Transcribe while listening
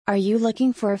Are you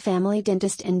looking for a family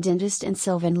dentist in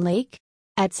Sylvan Lake?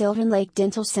 At Sylvan Lake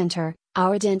Dental Center,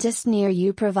 our dentist near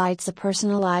you provides a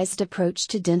personalized approach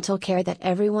to dental care that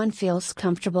everyone feels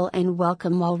comfortable and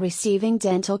welcome while receiving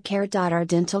dental care. Our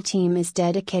dental team is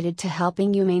dedicated to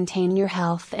helping you maintain your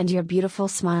health and your beautiful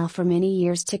smile for many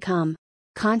years to come.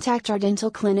 Contact our dental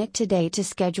clinic today to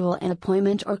schedule an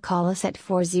appointment or call us at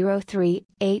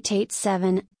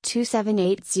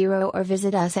 403-887-2780 or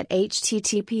visit us at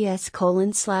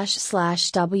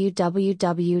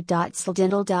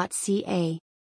https://www.syldental.ca.